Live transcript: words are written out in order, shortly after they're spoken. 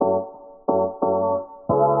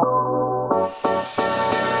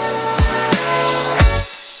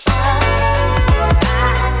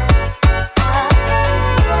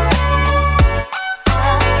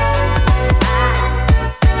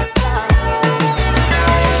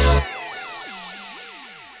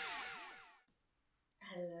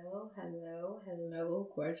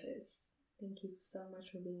gorgeous. Thank you so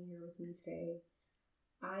much for being here with me today.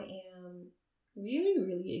 I am really,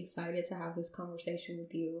 really excited to have this conversation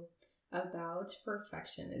with you about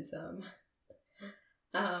perfectionism.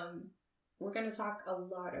 We're going to talk a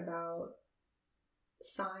lot about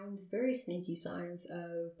signs, very sneaky signs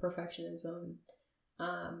of perfectionism,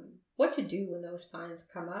 what to do when those signs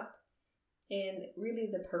come up. And really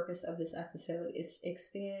the purpose of this episode is to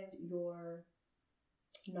expand your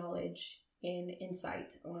knowledge and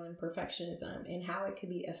insight on perfectionism and how it could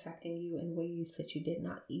be affecting you in ways that you did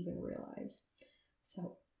not even realize.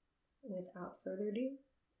 So, without further ado,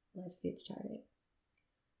 let's get started.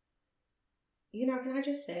 Can I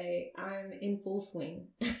just say, I'm in full swing.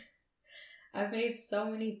 I've made so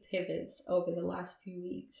many pivots over the last few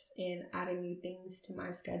weeks and added new things to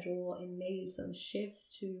my schedule and made some shifts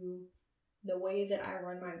to the way that I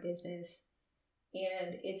run my business.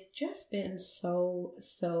 And it's just been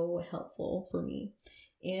so helpful for me.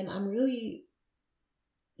 And I'm really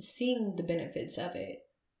seeing the benefits of it.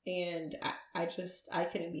 And I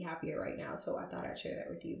couldn't be happier right now. So I thought I'd share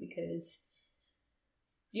that with you because,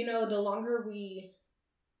 the longer we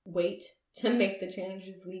wait to make the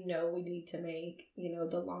changes we know we need to make,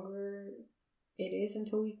 the longer it is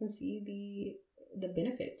until we can see the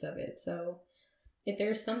benefits of it. So if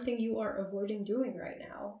there's something you are avoiding doing right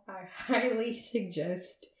now, I highly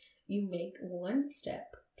suggest you make one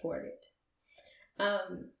step toward it.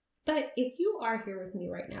 But if you are here with me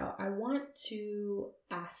right now, I want to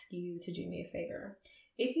ask you to do me a favor.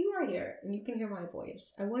 If you are here and you can hear my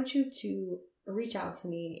voice, I want you to reach out to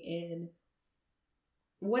me in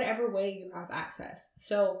whatever way you have access.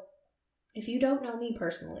 So if you don't know me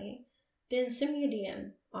personally, then send me a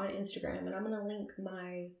DM on Instagram, and I'm going to link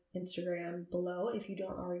my Instagram below if you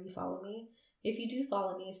don't already follow me. If you do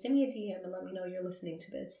follow me, send me a DM and let me know you're listening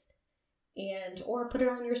to this, or put it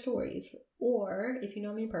on your stories, or if you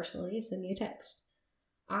know me personally, send me a text.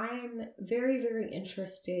 I'm very, very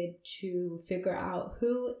interested to figure out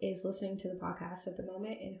who is listening to the podcast at the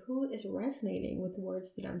moment and who is resonating with the words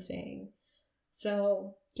that I'm saying.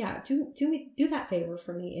 So yeah, do that favor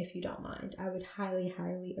for me if you don't mind. I would highly,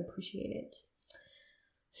 highly appreciate it.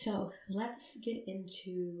 So let's get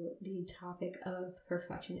into the topic of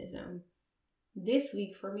perfectionism. This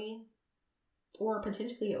week for me, or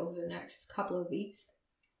potentially over the next couple of weeks,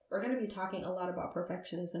 we're going to be talking a lot about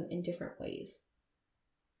perfectionism in different ways.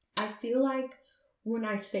 I feel like when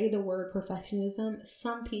I say the word perfectionism,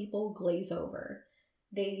 some people glaze over.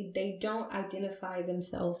 They don't identify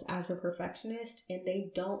themselves as a perfectionist, and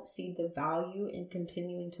they don't see the value in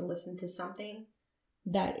continuing to listen to something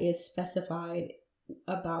that is specified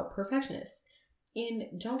about perfectionists.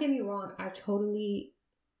 And don't get me wrong, I totally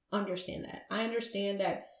understand that. I understand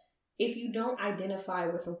that if you don't identify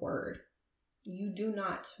with a word, you do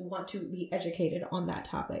not want to be educated on that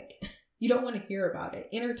topic. You don't want to hear about it.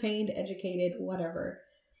 Entertained, educated, whatever.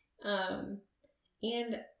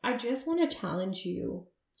 And I just want to challenge you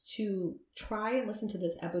to try and listen to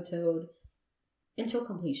this episode until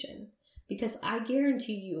completion. Because I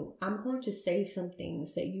guarantee you, I'm going to say some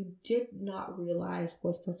things that you did not realize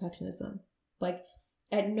was perfectionism. Like,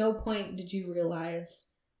 at no point did you realize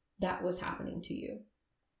that was happening to you.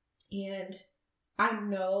 And I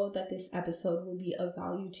know that this episode will be of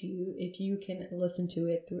value to you if you can listen to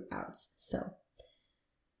it throughout. So,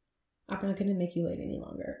 I'm not going to make you wait any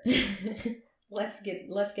longer. Let's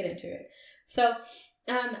get into it. So,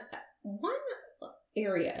 one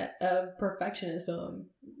area of perfectionism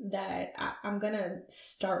that I'm going to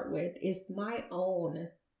start with is my own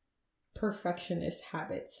perfectionist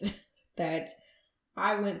habits that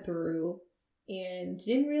I went through and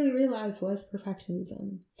didn't really realize was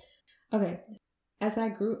perfectionism. Okay, as I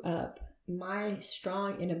grew up, my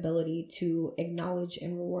strong inability to acknowledge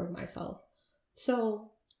and reward myself.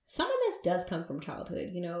 So some of this does come from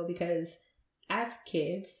childhood, because as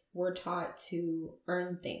kids, we're taught to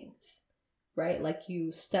earn things, right? Like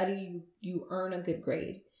you study, you earn a good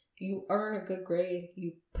grade. You earn a good grade,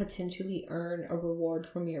 you potentially earn a reward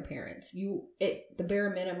from your parents. The bare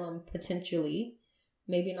minimum, potentially,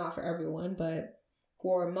 maybe not for everyone, but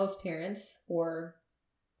for most parents, or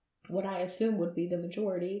what I assume would be the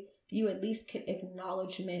majority, you at least get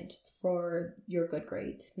acknowledgement for your good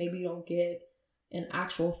grades. Maybe you don't get an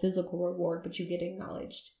actual physical reward, but you get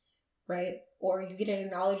acknowledged, right? Or you get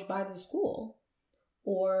acknowledged by the school,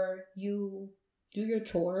 or you do your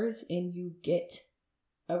chores and you get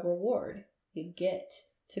a reward. You get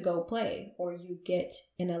to go play, or you get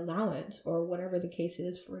an allowance, or whatever the case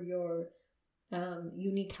is for your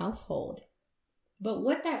unique household. But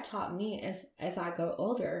what that taught me as I got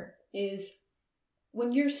older is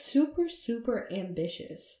when you're super, super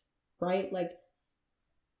ambitious, right? Like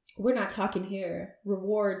we're not talking here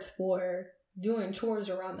rewards for doing chores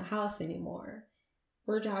around the house anymore.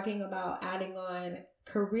 We're talking about adding on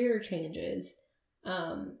career changes,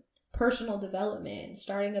 personal development,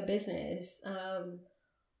 starting a business,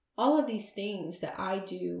 all of these things that I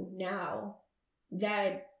do now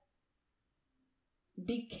that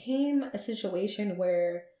became a situation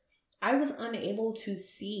where I was unable to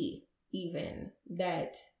see even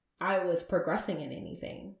that I was progressing in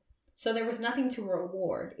anything. So there was nothing to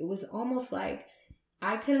reward. It was almost like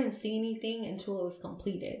I couldn't see anything until it was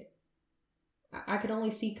completed. I could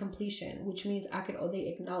only see completion, which means I could only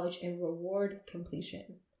acknowledge and reward completion.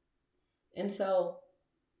 And so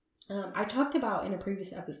I talked about in a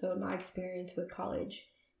previous episode my experience with college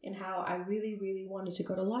and how I really, really wanted to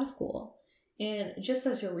go to law school. And just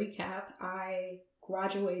as a recap, I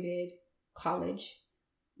graduated college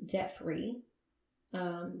debt-free.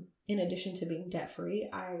 In addition to being debt-free,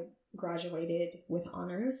 I graduated with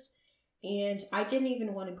honors. And I didn't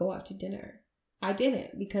even want to go out to dinner. I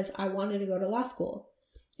didn't, because I wanted to go to law school.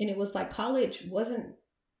 And it was like college wasn't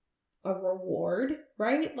a reward,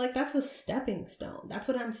 right? Like that's a stepping stone. That's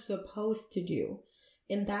what I'm supposed to do.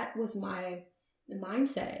 And that was my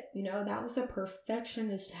mindset. You know, that was a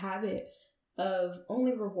perfectionist habit of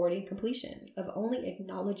only rewarding completion, of only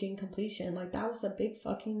acknowledging completion. Like that was a big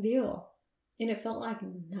fucking deal. And it felt like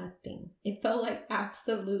nothing. It felt like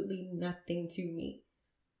absolutely nothing to me,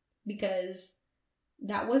 because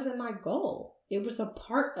that wasn't my goal. It was a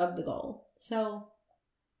part of the goal. So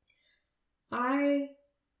I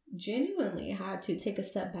genuinely had to take a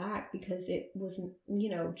step back, because it was,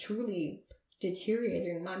 truly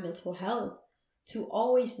deteriorating my mental health to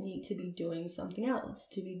always need to be doing something else,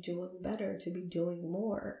 to be doing better, to be doing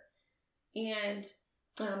more. And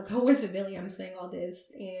coincidentally, I'm saying all this,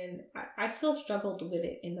 and I still struggled with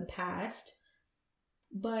it in the past,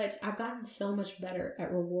 but I've gotten so much better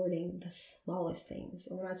at rewarding the smallest things.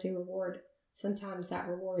 And when I say reward, sometimes that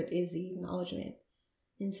reward is the acknowledgement.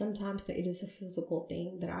 And sometimes it is a physical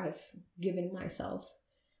thing that I've given myself.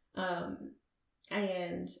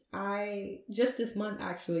 And I just this month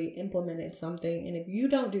actually implemented something. And if you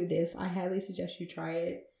don't do this, I highly suggest you try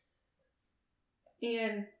it.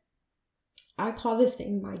 And I call this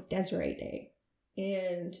thing my Desiree Day.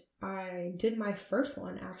 And I did my first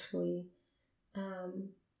one actually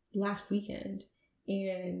last weekend.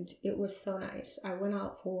 And it was so nice. I went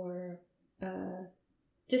out for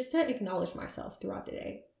just to acknowledge myself throughout the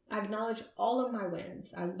day. I acknowledged all of my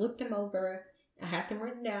wins. I looked them over. I had them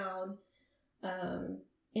written down.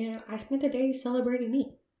 And I spent the day celebrating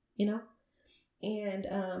me, And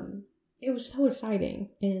it was so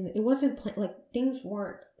exciting. And it wasn't things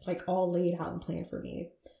weren't like all laid out and planned for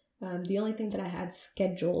me. The only thing that I had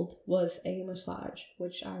scheduled was a massage,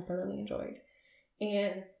 which I thoroughly enjoyed.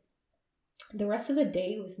 And the rest of the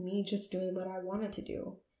day was me just doing what I wanted to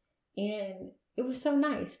do. And it was so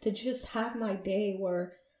nice to just have my day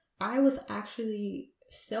where I was actually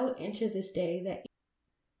so into this day that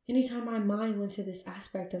anytime my mind went to this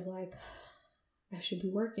aspect of like, I should be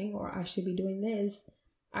working or I should be doing this,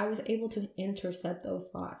 I was able to intercept those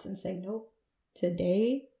thoughts and say, nope,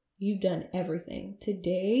 today you've done everything.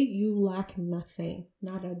 Today you lack nothing,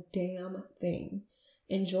 not a damn thing.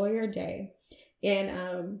 Enjoy your day.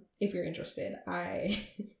 And if you're interested,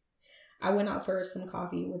 I went out for some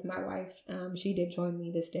coffee with my wife. She did join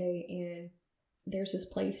me this day, and there's this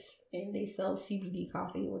place and they sell CBD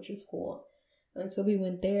coffee, which is cool. And so we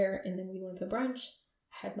went there, and then we went to brunch,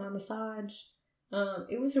 had my massage.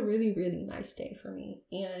 It was a really, really nice day for me,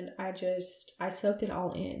 and I soaked it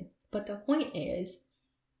all in. But the point is,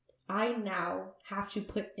 I now have to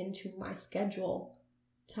put into my schedule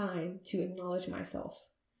time to acknowledge myself.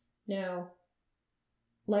 Now,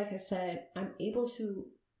 like I said, I'm able to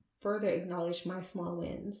further acknowledge my small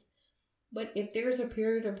wins. But if there's a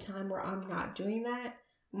period of time where I'm not doing that,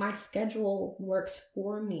 my schedule works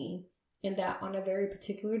for me in that on a very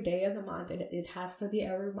particular day of the month, and it has to be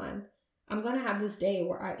every month, I'm going to have this day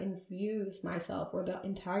where I infuse myself, where the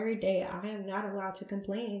entire day I am not allowed to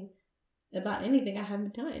complain about anything I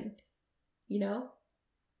haven't done.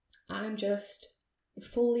 I'm just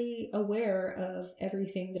fully aware of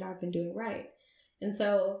everything that I've been doing right. And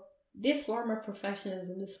so this form of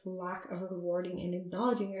perfectionism, this lack of rewarding and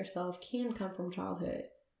acknowledging yourself can come from childhood.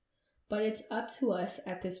 But it's up to us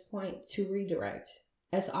at this point to redirect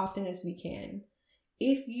as often as we can.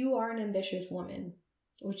 If you are an ambitious woman,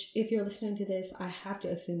 which if you're listening to this, I have to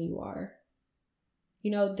assume you are,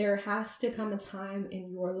 there has to come a time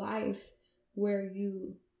in your life where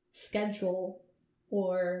you schedule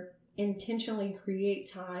or intentionally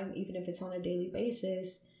create time, even if it's on a daily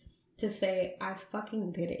basis, to say, I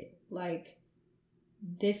fucking did it. Like,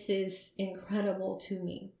 this is incredible to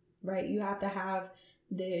me, right? You have to have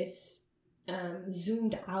this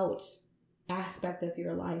zoomed out aspect of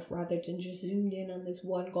your life rather than just zoomed in on this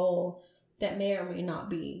one goal that may or may not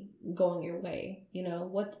be going your way. You know,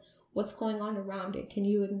 what's going on around it? Can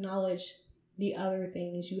you acknowledge the other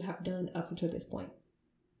things you have done up until this point?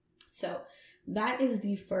 So that is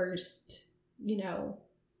the first,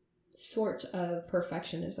 sort of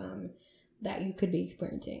perfectionism that you could be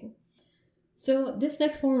experiencing. So this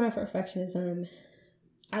next form of perfectionism,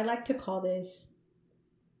 I like to call this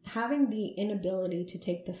having the inability to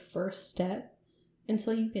take the first step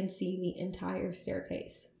until you can see the entire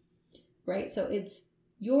staircase, right? So it's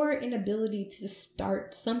your inability to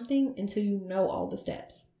start something until you know all the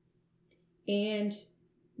steps. And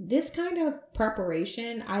this kind of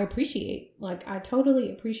preparation, I appreciate. Like, I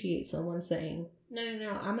totally appreciate someone saying,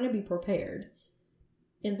 no, I'm going to be prepared.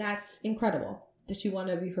 And that's incredible that you want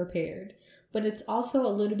to be prepared. But it's also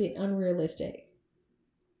a little bit unrealistic,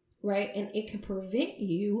 right? And it can prevent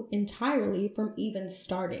you entirely from even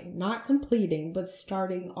starting, not completing, but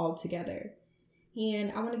starting altogether.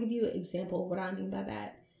 And I want to give you an example of what I mean by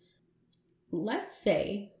that. Let's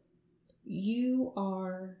say you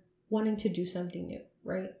are wanting to do something new,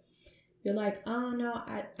 right? You're like, oh no,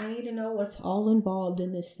 I need to know what's all involved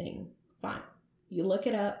in this thing. Fine. You look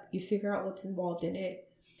it up, you figure out what's involved in it.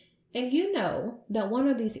 And you know that one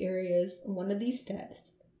of these areas, one of these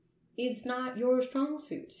steps, is not your strong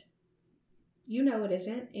suit. You know it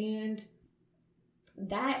isn't. And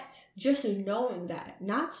that, just knowing that,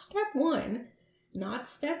 not step 1, not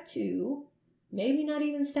step 2, maybe not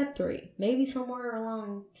even step 3, maybe somewhere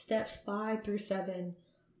along steps 5 through 7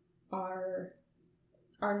 are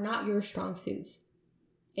not your strong suits.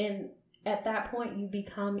 And at that point, you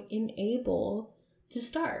become unable to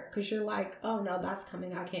start because you're like, oh no, that's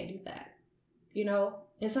coming. I can't do that.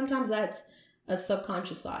 And sometimes that's a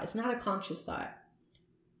subconscious thought. It's not a conscious thought.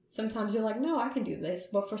 Sometimes you're like, no, I can do this,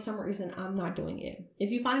 but for some reason, I'm not doing it. If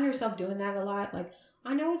you find yourself doing that a lot, like,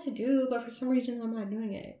 I know what to do, but for some reason, I'm not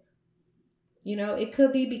doing it. It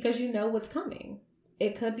could be because you know what's coming.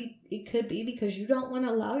 It could be because you don't want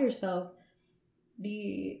to allow yourself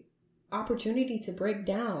the opportunity to break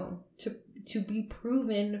down, to be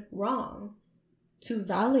proven wrong, to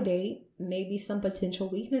validate maybe some potential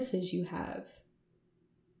weaknesses you have.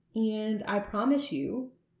 And I promise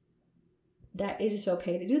you that it is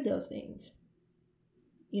okay to do those things,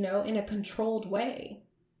 in a controlled way.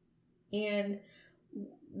 And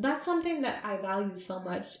that's something that I value so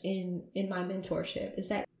much in my mentorship, is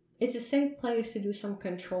that it's a safe place to do some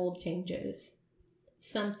controlled changes,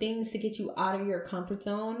 some things to get you out of your comfort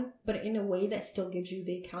zone, but in a way that still gives you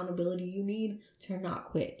the accountability you need to not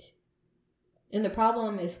quit. And the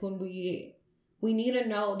problem is when we need to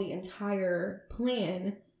know the entire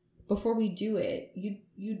plan before we do it.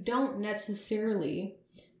 You don't necessarily,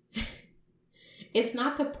 it's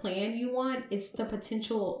not the plan you want, it's the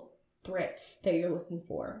potential threats that you're looking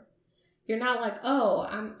for. You're not like, oh,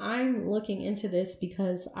 I'm looking into this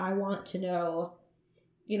because I want to know,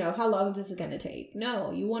 how long is it going to take?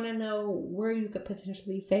 No, you want to know where you could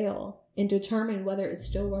potentially fail and determine whether it's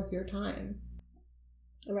still worth your time.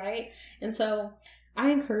 Right? And so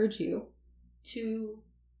I encourage you to,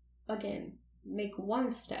 again, make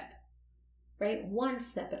one step, right? One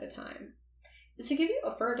step at a time. And to give you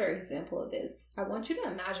a further example of this, I want you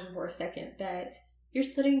to imagine for a second that you're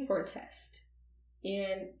studying for a test.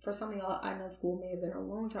 And for some of y'all, I know school may have been a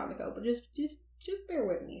long time ago, but just bear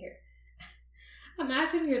with me here.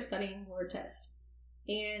 Imagine you're studying for a test,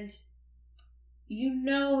 and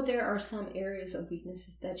there are some areas of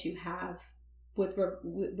weaknesses that you have with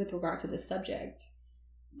regard to the subject,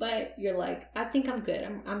 but you're like, I think I'm good.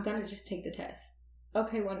 I'm gonna just take the test.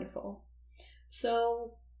 Okay, wonderful.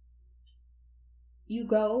 So you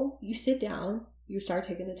go, you sit down, you start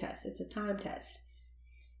taking the test. It's a time test,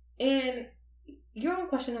 and you're on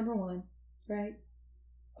question number 1, right?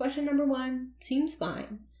 Question number 1 seems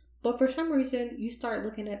fine. But for some reason, you start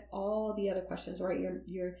looking at all the other questions, right?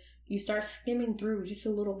 You start skimming through just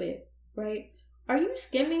a little bit, right? Are you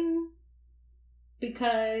skimming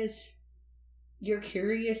because you're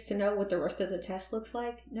curious to know what the rest of the test looks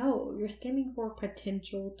like? No, you're skimming for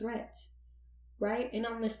potential threats, right? And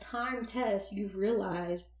on this time test, you've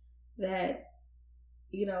realized that,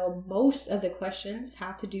 most of the questions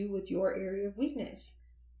have to do with your area of weakness.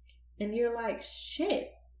 And you're like,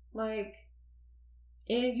 shit,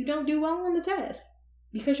 and you don't do well on the test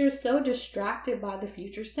because you're so distracted by the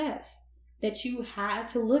future steps that you had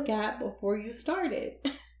to look at before you started.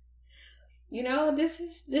 This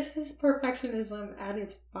is perfectionism at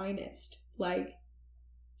its finest.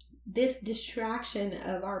 this distraction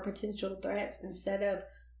of our potential threats instead of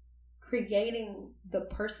creating the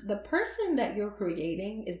person that you're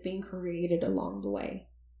creating is being created along the way,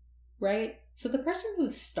 right? So the person who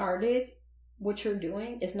started what you're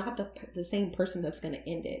doing is not the same person that's going to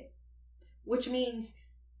end it, which means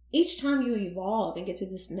each time you evolve and get to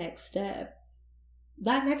this next step,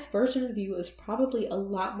 that next version of you is probably a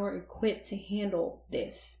lot more equipped to handle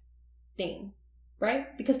this thing,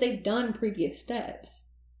 right? Because they've done previous steps.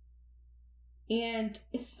 And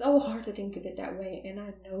it's so hard to think of it that way. And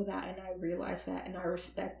I know that, and I realize that, and I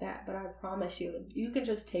respect that. But I promise you, if you can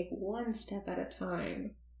just take one step at a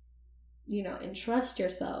time, and trust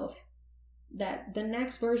yourself that the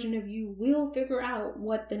next version of you will figure out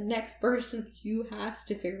what the next version of you has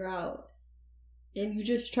to figure out. And you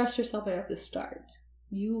just trust yourself enough to start.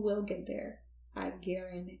 You will get there. I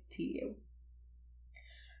guarantee you.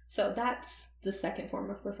 So that's the second form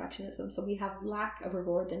of perfectionism. So we have lack of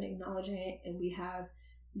reward in acknowledging it, and we have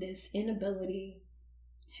this inability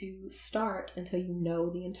to start until you know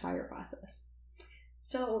the entire process.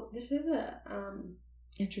 So this is a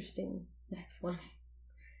interesting next one.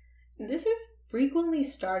 This is frequently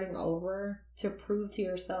starting over to prove to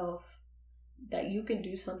yourself that you can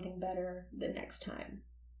do something better the next time.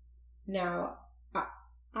 Now,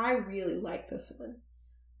 I really like this one.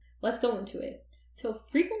 Let's go into it. So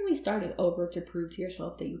frequently starting over to prove to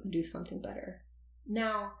yourself that you can do something better.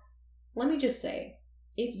 Now, let me just say,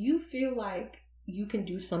 if you feel like you can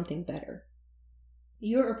do something better,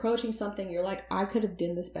 you're approaching something, you're like, I could have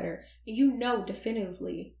done this better. And you know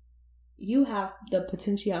definitively you have the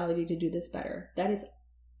potentiality to do this better. That is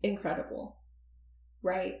incredible,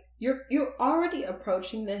 right? You're already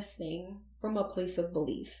approaching this thing from a place of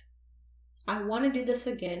belief. I want to do this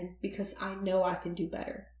again because I know I can do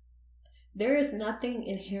better. There is nothing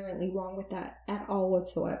inherently wrong with that at all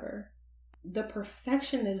whatsoever. The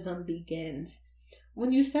perfectionism begins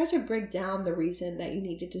when you start to break down the reason that you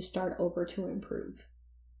needed to start over to improve,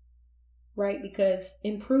 right? Because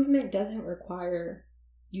improvement doesn't require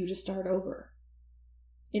you to start over.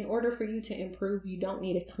 In order for you to improve, you don't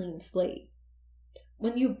need a clean slate.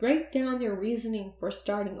 When you break down your reasoning for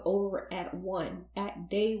starting over at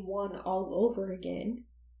day one all over again,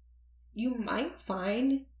 you might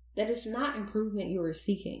find that it's not improvement you are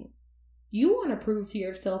seeking. You want to prove to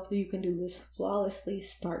yourself that you can do this flawlessly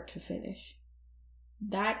start to finish.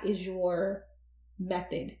 That is your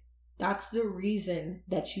method. That's the reason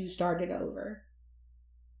that you started over,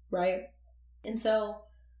 right? And so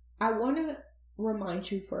I want to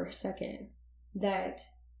remind you for a second that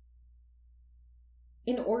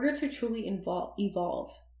in order to truly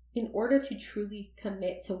evolve, in order to truly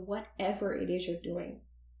commit to whatever it is you're doing,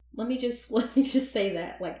 let me just say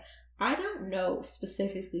that, I don't know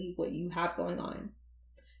specifically what you have going on,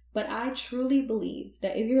 but I truly believe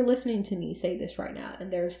that if you're listening to me say this right now,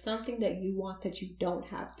 and there's something that you want that you don't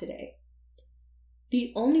have today,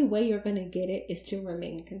 the only way you're going to get it is to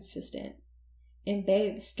remain consistent. And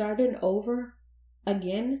babe, starting over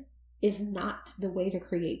again is not the way to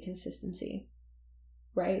create consistency,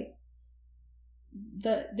 right?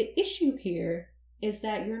 The issue here is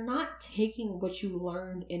that you're not taking what you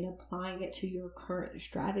learned and applying it to your current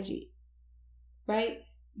strategy, right?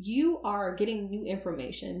 You are getting new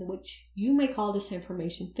information, which you may call this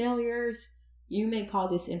information failures. You may call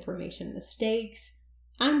this information mistakes.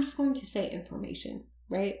 I'm just going to say information,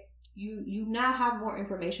 right? You now have more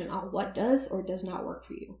information on what does or does not work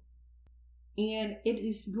for you. And it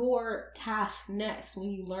is your task next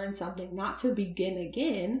when you learn something not to begin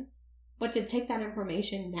again, but to take that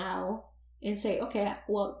information now and say, okay,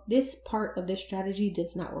 well, this part of this strategy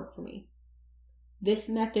does not work for me. This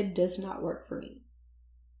method does not work for me.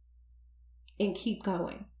 And keep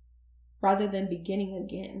going rather than beginning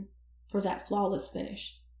again for that flawless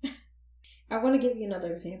finish. I want to give you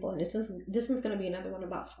another example, and this one's going to be another one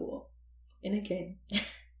about school. And again,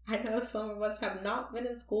 I know some of us have not been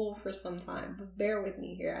in school for some time, but bear with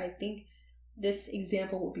me here. I think this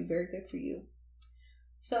example will be very good for you.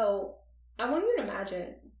 So I want you to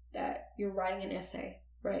imagine that you're writing an essay,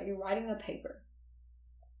 right? You're writing a paper,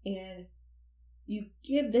 and you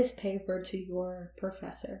give this paper to your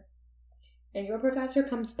professor, and your professor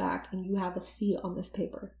comes back and you have a C on this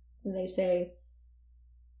paper, and they say,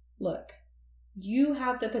 look, you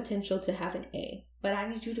have the potential to have an A, but I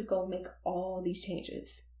need you to go make all these changes.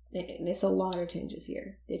 And it's a lot of changes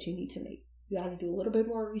here that you need to make. You got to do a little bit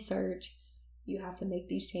more research. You have to make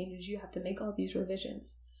these changes. You have to make all these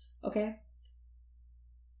revisions. Okay?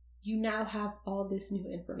 You now have all this new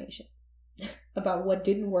information about what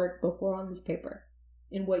didn't work before on this paper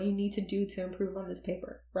and what you need to do to improve on this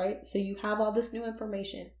paper, right? So you have all this new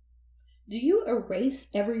information. Do you erase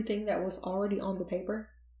everything that was already on the paper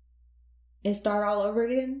and start all over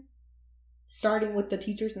again? Starting with the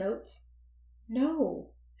teacher's notes?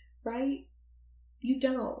 No, right? You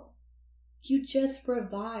don't. You just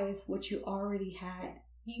revise what you already had.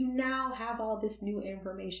 You now have all this new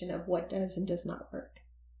information of what does and does not work.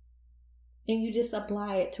 And you just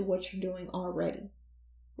apply it to what you're doing already,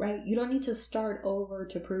 right? You don't need to start over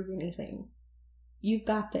to prove anything. You've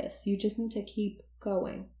got this. You just need to keep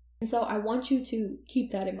going. And so I want you to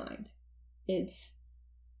keep that in mind. It's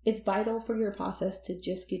vital for your process to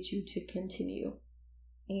just get you to continue.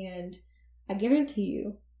 And I guarantee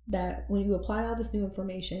you that when you apply all this new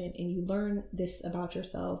information and you learn this about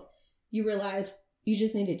yourself, you realize you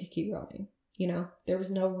just needed to keep going. There was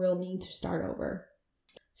no real need to start over.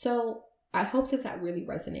 So I hope that really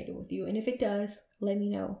resonated with you. And if it does, let me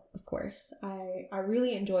know, of course. I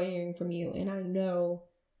really enjoy hearing from you. And I know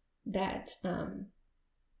that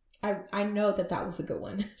I know that was a good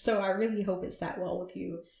one. So I really hope it sat well with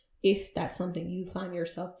you if that's something you find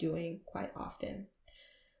yourself doing quite often.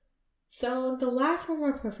 So the last form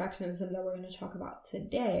of perfectionism that we're going to talk about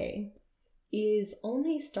today is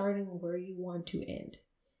only starting where you want to end.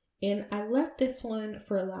 And I left this one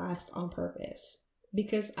for last on purpose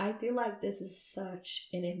because I feel like this is such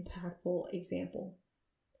an impactful example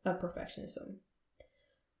of perfectionism.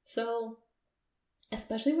 So,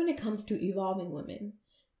 especially when it comes to evolving women,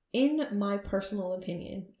 in my personal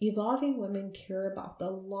opinion, evolving women care about the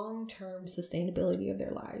long-term sustainability of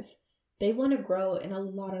their lives. They want to grow in a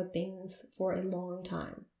lot of things for a long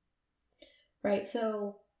time, right?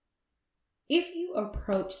 So if you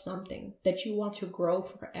approach something that you want to grow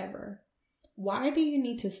forever, why do you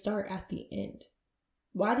need to start at the end?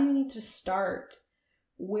 Why do you need to start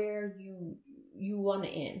where you want to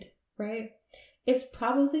end, right? It's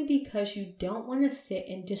probably because you don't want to sit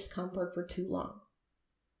in discomfort for too long.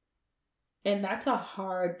 And that's a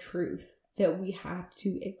hard truth that we have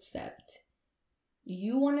to accept.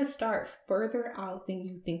 You want to start further out than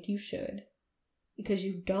you think you should because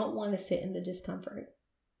you don't want to sit in the discomfort.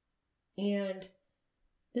 And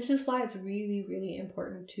this is why it's really, really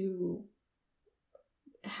important to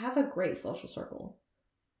have a great social circle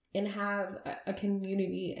and have a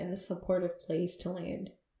community and a supportive place to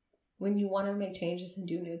land when you want to make changes and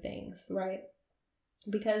do new things, right?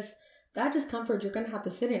 Because that discomfort, you're going to have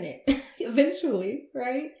to sit in it eventually,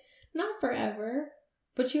 right? Not forever.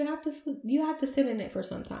 But you have to sit in it for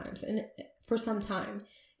some time,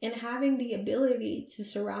 and having the ability to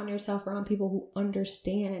surround yourself around people who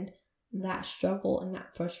understand that struggle and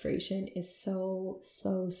that frustration is so,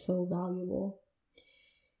 so, so valuable.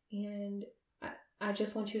 And I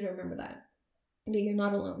just want you to remember that you're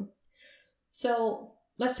not alone. So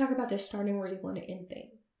let's talk about this starting where you want to end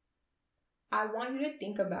thing. I want you to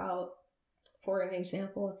think about, for an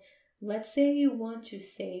example, let's say you want to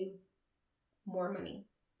save more money.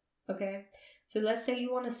 Okay, so let's say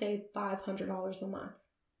you want to save $500 a month.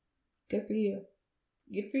 Good for you.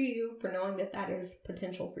 Good for you for knowing that is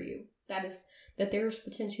potential for you. That there's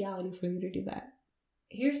potentiality for you to do that.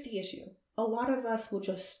 Here's the issue. A lot of us will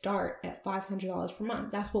just start at $500 per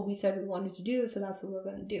month. That's what we said we wanted to do, so that's what we're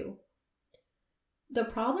going to do. The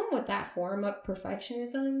problem with that form of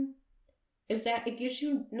perfectionism is that it gives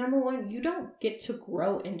you, number one, you don't get to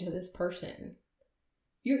grow into this person.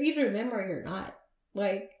 You're either them or you're not.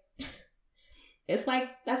 That's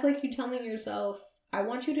like you telling yourself, I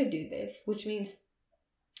want you to do this, which means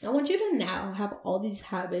I want you to now have all these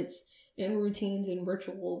habits and routines and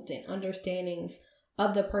rituals and understandings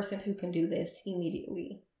of the person who can do this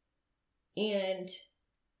immediately. And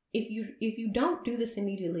if you don't do this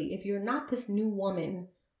immediately, if you're not this new woman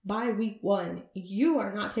by week 1, you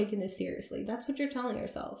are not taking this seriously. That's what you're telling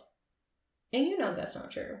yourself. And you know that's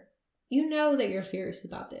not true. You know that you're serious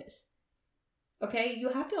about this. Okay? You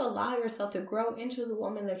have to allow yourself to grow into the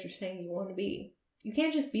woman that you're saying you want to be. You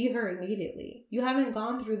can't just be her immediately. You haven't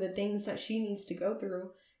gone through the things that she needs to go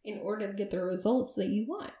through in order to get the results that you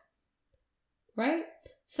want. Right?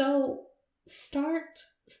 So start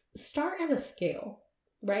at a scale,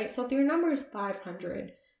 right? So if your number is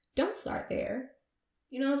 500, don't start there.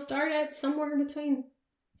 Start at somewhere between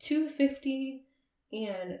 250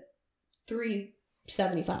 and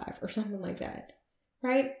 375 or something like that,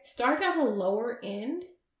 right? Start at a lower end,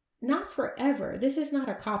 not forever. This is not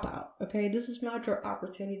a cop-out, okay? This is not your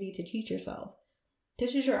opportunity to teach yourself.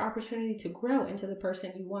 This is your opportunity to grow into the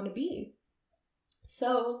person you want to be.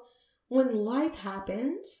 So when life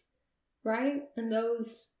happens, right, and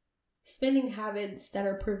those spending habits that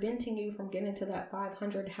are preventing you from getting to that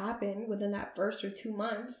 500 happen within that first or 2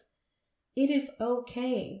 months, it is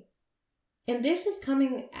okay. And this is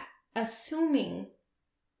coming assuming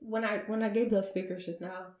when I gave those figures just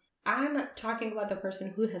now, I'm talking about the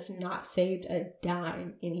person who has not saved a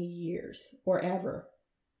dime in years or ever.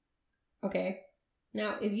 Okay?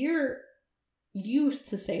 Now, if you're used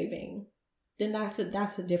to saving, then that's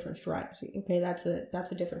a different strategy. Okay? That's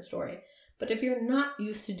a different story. But if you're not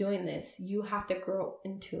used to doing this, you have to grow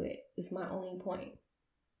into it, is my only point.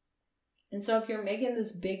 And so if you're making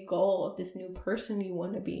this big goal of this new person you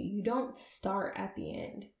want to be, you don't start at the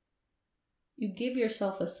end. You give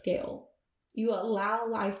yourself a scale. You allow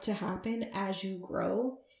life to happen as you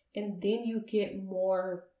grow, and then you get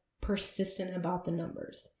more persistent about the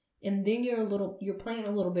numbers. And then you're playing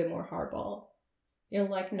a little bit more hardball. You're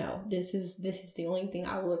like, no, this is the only thing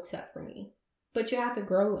I will accept for me. But you have to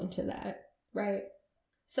grow into that, right?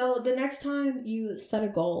 So the next time you set a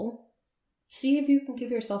goal, see if you can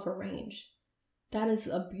give yourself a range. That is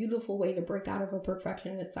a beautiful way to break out of a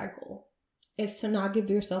perfectionist cycle. Is to not give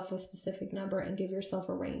yourself a specific number and give yourself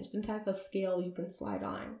a range, some type of scale you can slide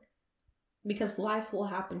on. Because life will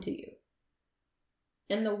happen to you.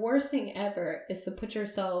 And the worst thing ever is to put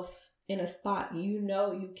yourself in a spot you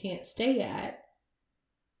know you can't stay at.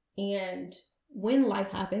 And when life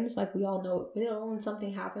happens, like we all know it will, when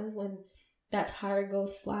something happens, when that tire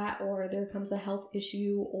goes flat, or there comes a health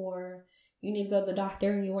issue, or you need to go to the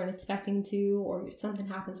doctor and you weren't expecting to, or something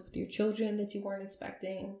happens with your children that you weren't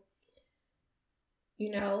expecting. You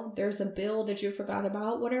know, there's a bill that you forgot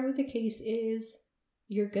about. Whatever the case is,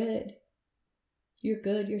 you're good. You're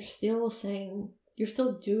good. You're still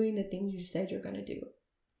doing the things you said you're going to do.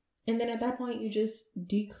 And then at that point, you just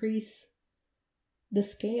decrease the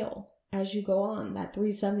scale as you go on. That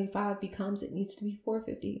 375 becomes, it needs to be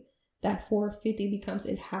 450. That 450 becomes,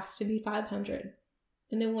 it has to be 500.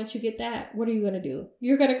 And then once you get that, what are you going to do?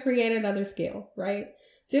 You're going to create another scale, right?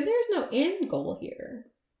 So there's no end goal here.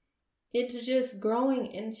 It's just growing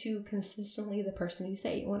into consistently the person you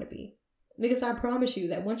say you want to be. Because I promise you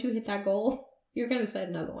that once you hit that goal, you're going to set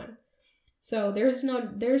another one. So there's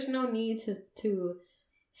no need to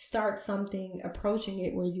start something approaching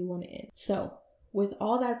it where you want to end. So with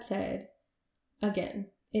all that said, again,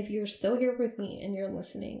 if you're still here with me and you're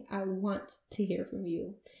listening, I want to hear from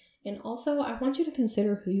you. And also, I want you to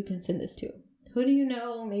consider who you can send this to. Who do you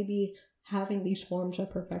know maybe having these forms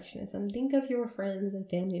of perfectionism? Think of your friends and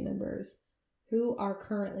family members who are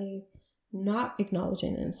currently not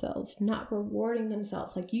acknowledging themselves, not rewarding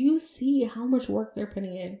themselves. Like, you see how much work they're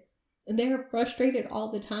putting in, and they're frustrated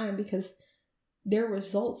all the time because their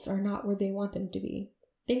results are not where they want them to be.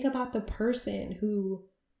 Think about the person who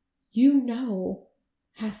you know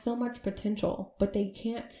has so much potential, but they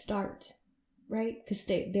can't start, right? Because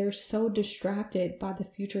they're so distracted by the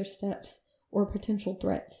future steps or potential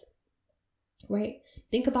threats, right?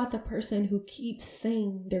 Think about the person who keeps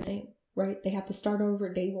saying their thing, right? They have to start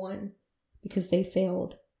over day one because they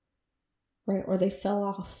failed, right? Or they fell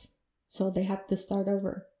off, so they have to start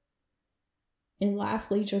over. And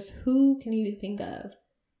lastly, just who can you think of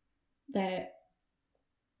that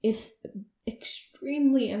is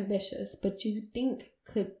extremely ambitious, but you think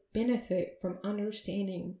could benefit from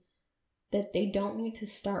understanding that they don't need to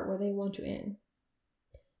start where they want to end,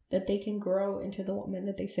 that they can grow into the woman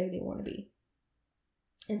that they say they want to be?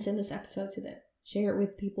 And send this episode to them. Share it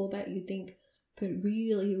with people that you think could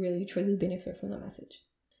really, really, truly benefit from the message.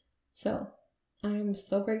 So I'm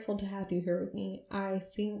so grateful to have you here with me. I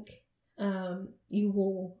think you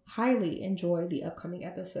will highly enjoy the upcoming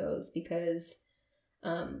episodes because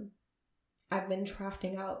I've been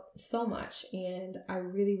drafting out so much, and I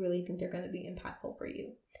really, really think they're going to be impactful for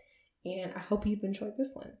you. And I hope you've enjoyed this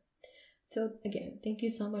one. So again, thank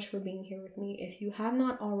you so much for being here with me. If you have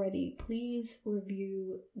not already, please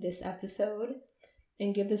review this episode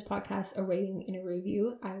and give this podcast a rating and a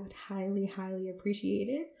review. I would highly, highly appreciate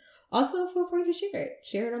it. Also, feel free to share it.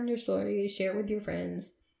 Share it on your stories. Share it with your friends.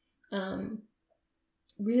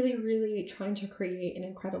 Really, really trying to create an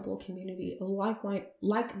incredible community of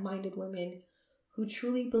like-minded women who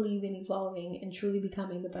truly believe in evolving and truly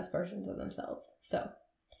becoming the best versions of themselves. So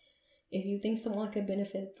if you think someone could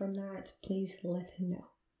benefit from that, please let them know.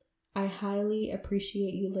 I highly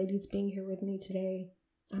appreciate you ladies being here with me today.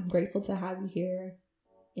 I'm grateful to have you here.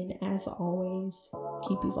 And as always,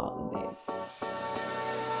 keep evolving, babe.